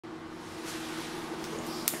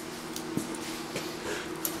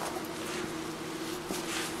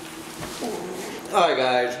Hi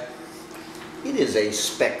guys, it is a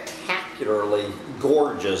spectacularly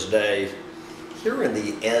gorgeous day here in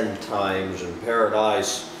the end times in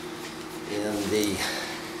paradise in the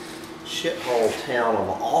shithole town of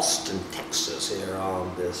Austin, Texas, here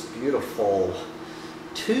on this beautiful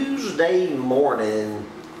Tuesday morning,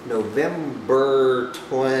 November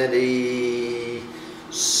 27th,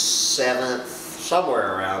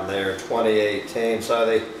 somewhere around there, 2018. So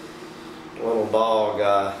the little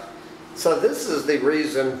dog, so this is the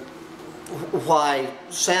reason why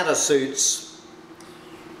Santa suits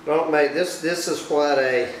don't make this. This is what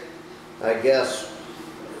I guess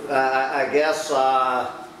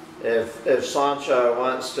if Sancho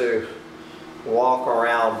wants to walk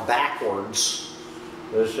around backwards,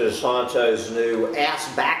 this is Sancho's new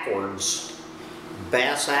ass backwards,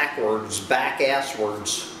 back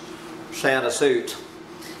asswards Santa suit,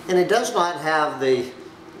 and it does not have the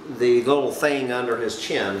little thing under his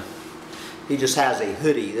chin. He just has a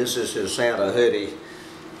hoodie. This is his Santa hoodie.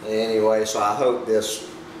 Anyway, so I hope this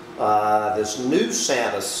this new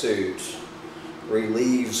Santa suit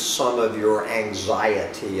relieves some of your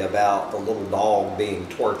anxiety about the little dog being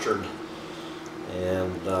tortured.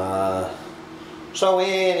 And so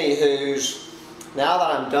anywho's, now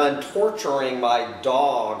that I'm done torturing my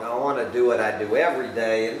dog, I want to do what I do every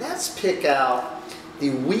day, and let's pick out the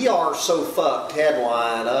 "We Are So Fucked"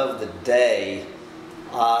 headline of the day.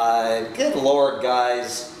 Good Lord,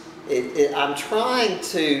 guys, I'm trying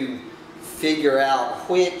to figure out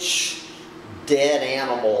which dead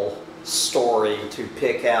animal story to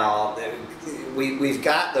pick out. We've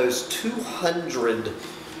got those 200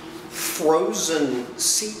 frozen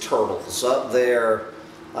sea turtles up there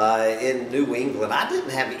in New England. I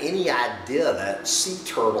didn't have any idea that sea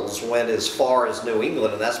turtles went as far as New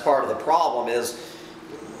England, and that's part of the problem, is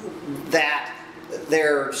that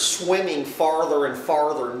they're swimming farther and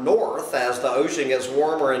farther north as the ocean gets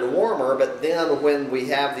warmer and warmer, but then when we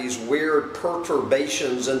have these weird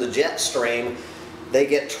perturbations in the jet stream, they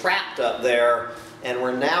get trapped up there, and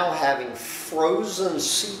we're now having frozen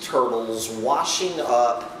sea turtles washing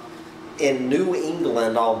up in New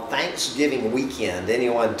England on Thanksgiving weekend.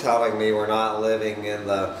 Anyone telling me we're not living in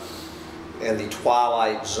the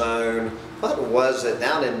Twilight Zone? What was it?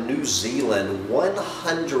 Down in New Zealand,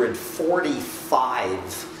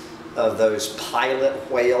 145 of those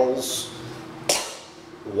pilot whales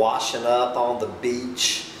washing up on the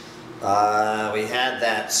beach. We had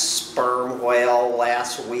that sperm whale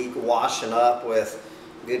last week washing up with,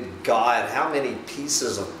 good God, how many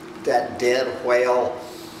pieces of that dead whale,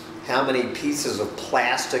 how many pieces of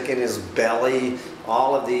plastic in his belly.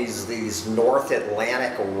 All of these North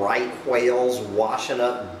Atlantic right whales washing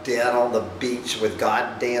up dead on the beach with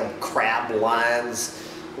goddamn crab lines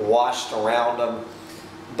washed around them.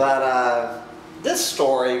 But this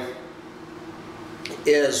story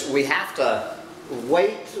is, we have to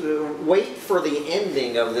wait for the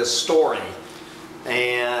ending of this story,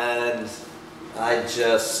 and I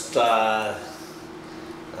just I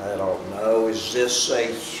don't know, is this a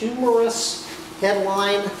humorous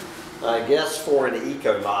headline? I guess for an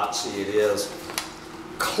eco-Nazi it is.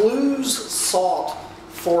 Clues sought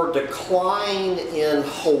for decline in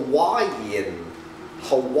Hawaiian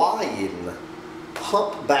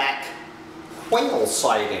humpback whale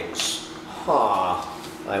sightings. Huh.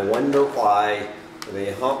 I wonder why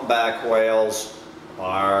the humpback whales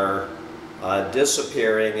are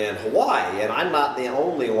disappearing in Hawaii, and I'm not the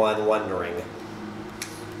only one wondering.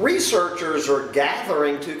 Researchers are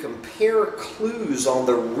gathering to compare clues on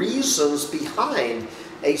the reasons behind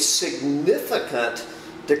a significant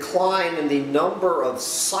decline in the number of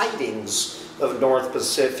sightings of North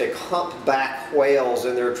Pacific humpback whales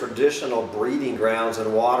in their traditional breeding grounds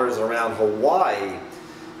and waters around Hawaii.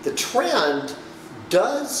 The trend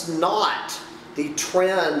does not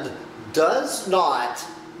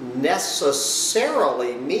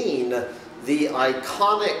necessarily mean the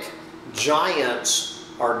iconic giants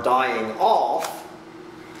are dying off,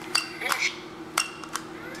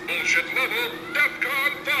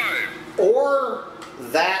 or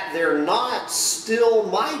that they're not still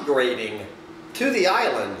migrating to the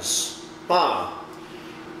islands. But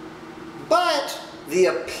the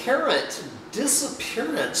apparent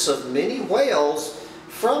disappearance of many whales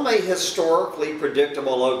from a historically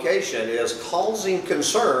predictable location is causing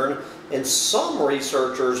concern, and some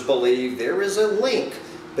researchers believe there is a link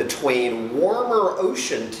between warmer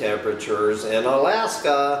ocean temperatures in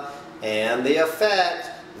Alaska and the effect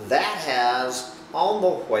that has on the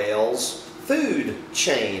whale's food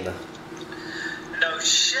chain. No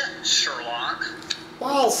shit, Sherlock.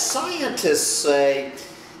 While scientists say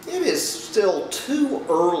it is still too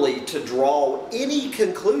early to draw any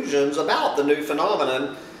conclusions about the new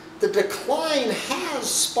phenomenon. The decline has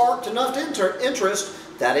sparked enough interest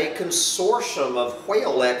that a consortium of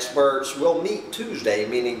whale experts will meet Tuesday,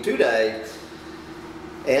 meaning today,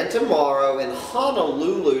 and tomorrow in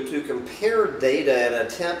Honolulu to compare data and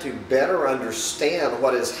attempt to better understand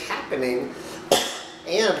what is happening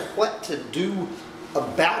and what to do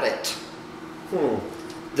about it.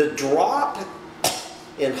 The drop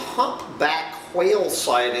in humpback whale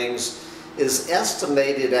sightings is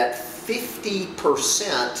estimated at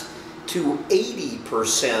 50% to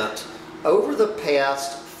 80% over the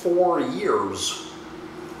past 4 years.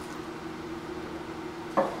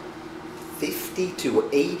 50 to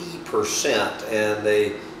 80%, and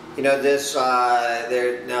they, you know, this.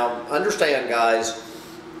 Now, understand, guys,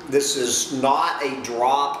 this is not a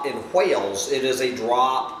drop in whales. It is a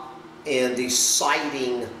drop in the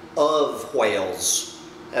sighting of whales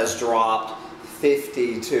has dropped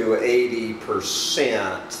 50 to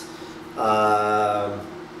 80%.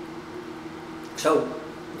 So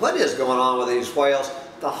what is going on with these whales?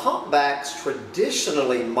 The humpbacks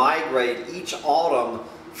traditionally migrate each autumn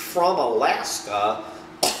from Alaska,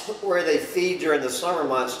 where they feed during the summer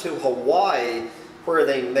months, to Hawaii, where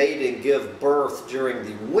they mate and give birth during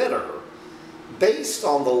the winter. Based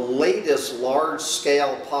on the latest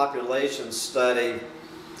large-scale population study,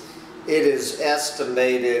 it is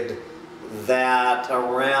estimated that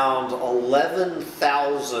around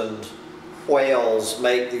 11,000 whales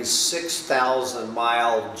make the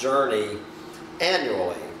 6,000-mile journey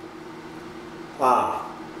annually.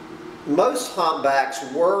 Most humpbacks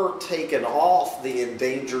were taken off the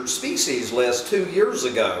endangered species list 2 years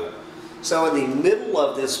ago. So in the middle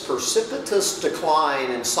of this precipitous decline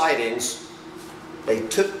in sightings, they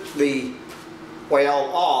took the whale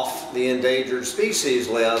off the endangered species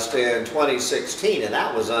list in 2016, and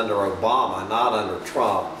that was under Obama, not under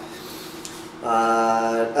Trump.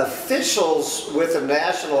 Officials with the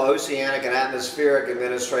National Oceanic and Atmospheric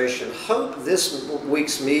Administration hope this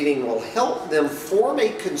week's meeting will help them form a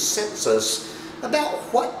consensus about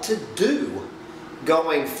what to do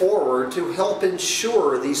going forward to help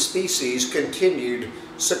ensure these species' continued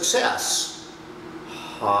success.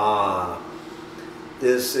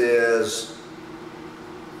 This is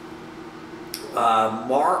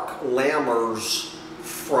Mark Lammers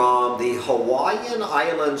from the Hawaiian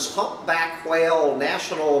Islands Humpback Whale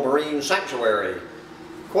National Marine Sanctuary.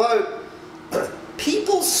 Quote,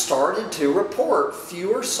 people started to report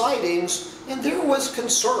fewer sightings and there was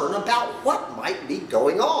concern about what might be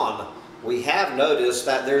going on. We have noticed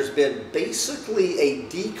that there's been basically a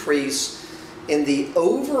decrease in the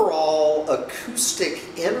overall acoustic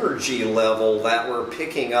energy level that we're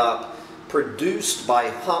picking up produced by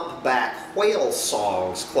humpback whale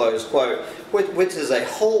songs, close quote, which is a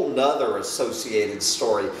whole nother associated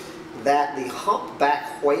story, that the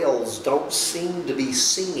humpback whales don't seem to be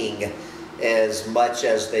singing as much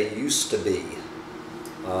as they used to be,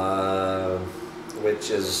 which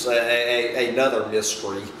is another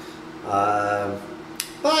mystery.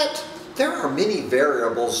 But there are many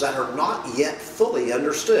variables that are not yet fully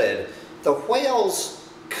understood. The whales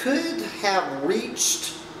could have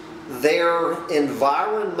reached their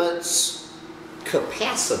environment's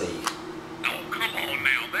capacity. Oh, come on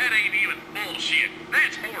now, that ain't even bullshit.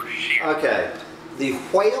 That's horseshit. Okay, the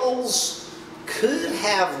whales could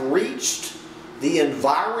have reached the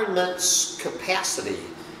environment's capacity.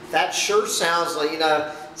 That sure sounds like, you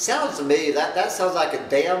know, sounds to me that sounds like a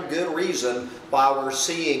damn good reason why we're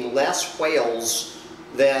seeing less whales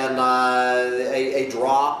than a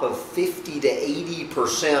drop of 50 to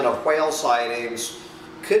 80% of whale sightings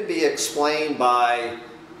could be explained by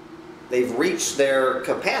they've reached their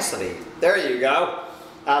capacity. There you go.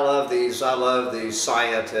 I love these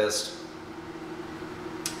scientists.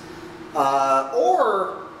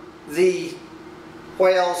 Or the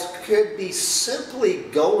whales could be simply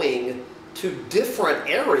going to different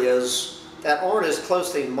areas that aren't as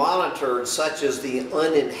closely monitored, such as the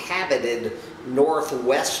uninhabited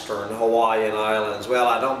northwestern Hawaiian Islands. Well,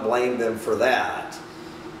 I don't blame them for that.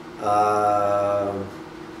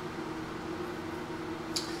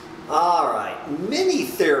 All right, many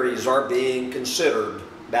theories are being considered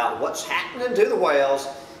about what's happening to the whales,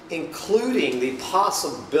 including the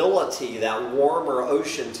possibility that warmer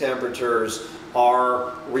ocean temperatures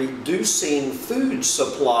are reducing food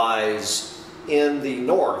supplies in the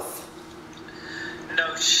north.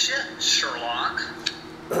 No shit, Sherlock.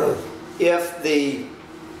 If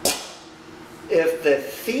the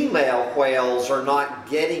female whales are not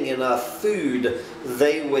getting enough food,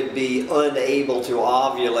 they would be unable to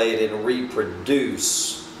ovulate and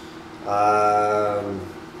reproduce.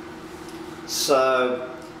 So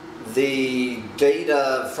the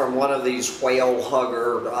data from one of these whale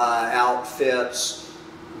hugger outfits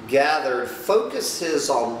gathered focuses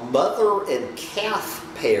on mother and calf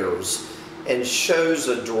pairs and shows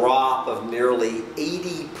a drop of nearly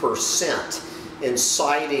 80% in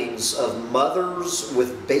sightings of mothers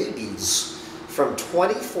with babies from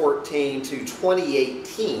 2014 to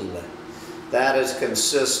 2018. That is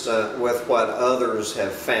consistent with what others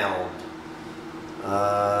have found.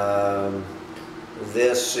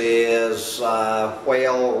 This is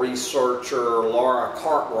whale researcher Laura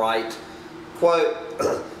Cartwright. Quote,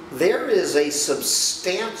 "There is a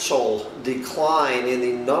substantial decline in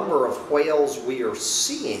the number of whales we are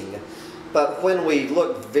seeing, but when we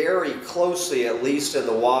look very closely, at least in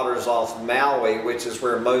the waters off Maui, which is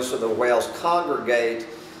where most of the whales congregate,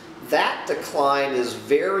 that decline is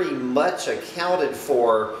very much accounted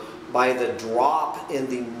for by the drop in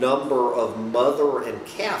the number of mother and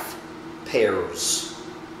calf pairs."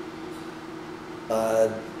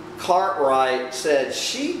 Cartwright said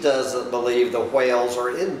she doesn't believe the whales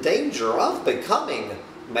are in danger of becoming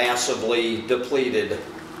massively depleted.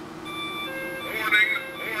 Warning,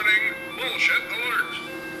 warning, bullshit alert.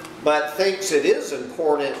 But thinks it is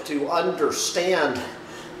important to understand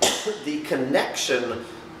the connection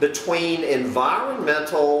between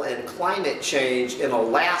environmental and climate change in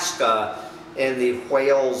Alaska and the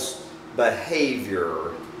whale's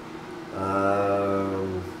behavior.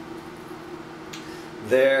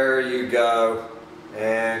 There you go.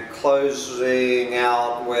 And closing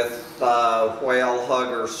out with whale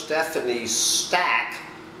hugger Stephanie Stack.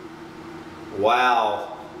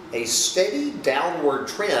 Wow, a steady downward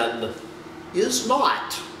trend is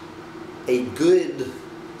not a good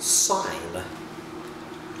sign.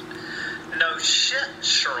 No shit,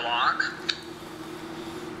 Sherlock.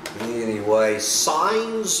 Anyway,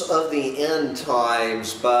 signs of the end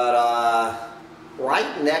times, but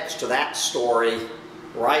right next to that story,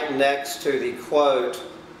 right next to the quote,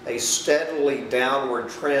 "a steadily downward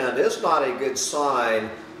trend is not a good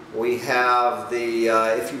sign," we have the,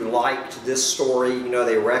 if you liked this story, you know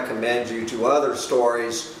they recommend you to other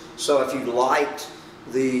stories. So if you liked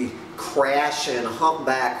the crash and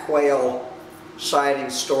humpback whale sighting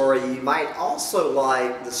story, you might also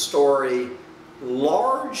like the story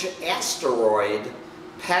 "Large Asteroid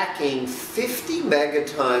Packing 50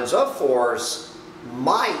 Megatons of Force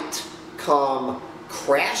Might Come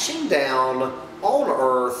Crashing Down on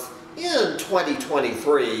Earth in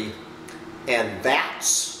 2023, and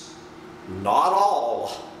that's not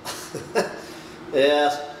all."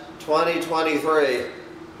 Yes, 2023,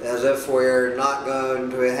 as if we're not going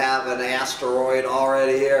to have an asteroid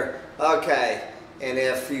already here. Okay, and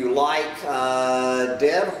if you like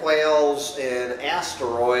dead whales and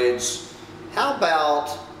asteroids, how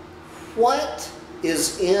about what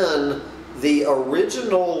is in the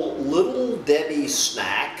original Little Debbie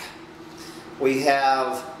snack? We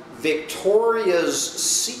have Victoria's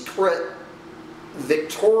Secret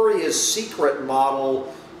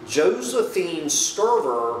model Josephine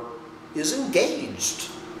Sturver is engaged.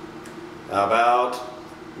 How about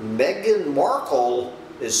Meghan Markle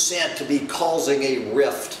is said to be causing a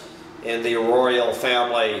rift in the royal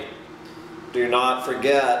family. Do not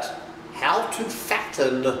forget how to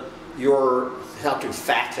fatten your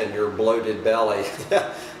bloated belly.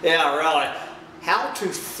 Yeah, really. How to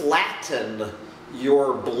flatten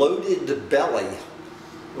your bloated belly.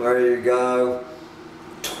 There you go.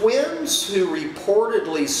 Twins who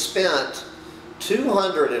reportedly spent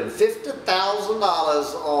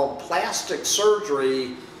 $250,000 on plastic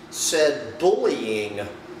surgery said bullying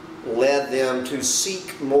led them to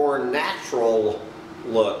seek more natural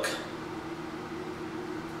look.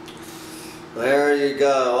 There you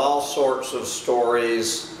go, all sorts of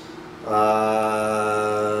stories.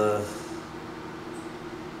 And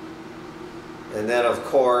then of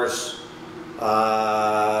course,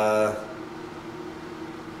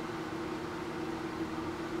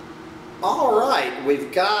 all right,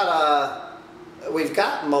 we've got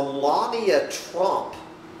Melania Trump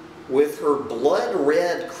with her blood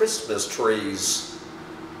red Christmas trees.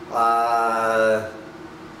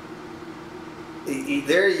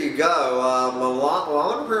 There you go. I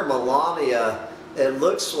wonder where Melania, it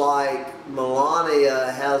looks like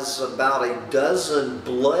Melania has about a dozen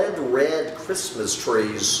blood red Christmas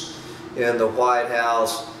trees in the White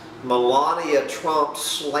House. Melania Trump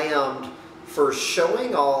slammed for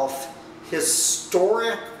showing off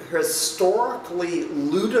historically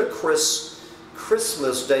ludicrous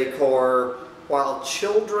Christmas decor while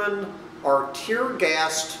children are tear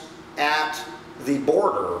gassed at the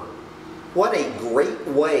border. What a great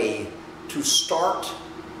way to start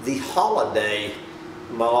the holiday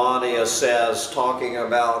Melania says, talking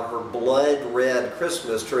about her blood red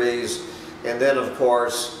Christmas trees. And then, of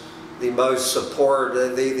course, the most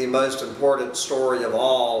important story of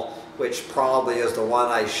all, which probably is the one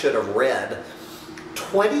I should have read.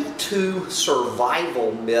 22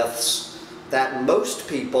 survival myths that most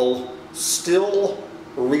people still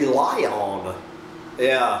rely on.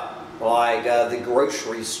 Yeah, like the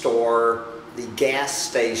grocery store, the gas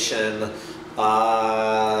station,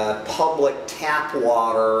 public tap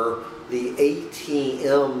water, the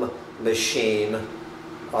ATM machine.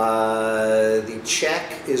 The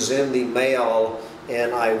check is in the mail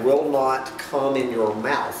and I will not come in your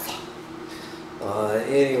mouth.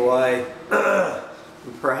 Anyway,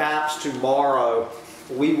 perhaps tomorrow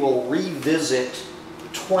we will revisit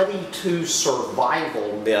 22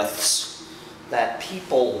 survival myths that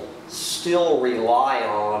people still rely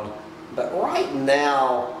on. But right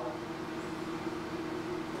now,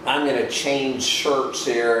 I'm going to change shirts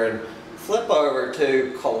here and flip over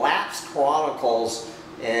to Collapsed Chronicles,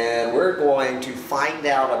 and we're going to find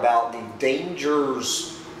out about the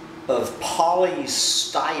dangers of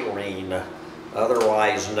polystyrene,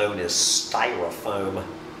 otherwise known as styrofoam,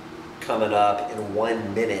 coming up in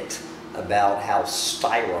 1 minute, about how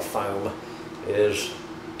styrofoam is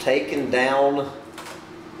taking down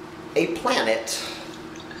a planet.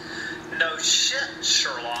 No shit,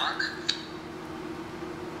 Sherlock.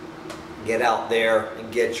 Get out there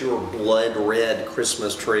and get your blood red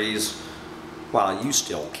Christmas trees while you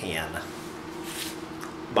still can.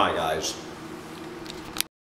 Bye, guys.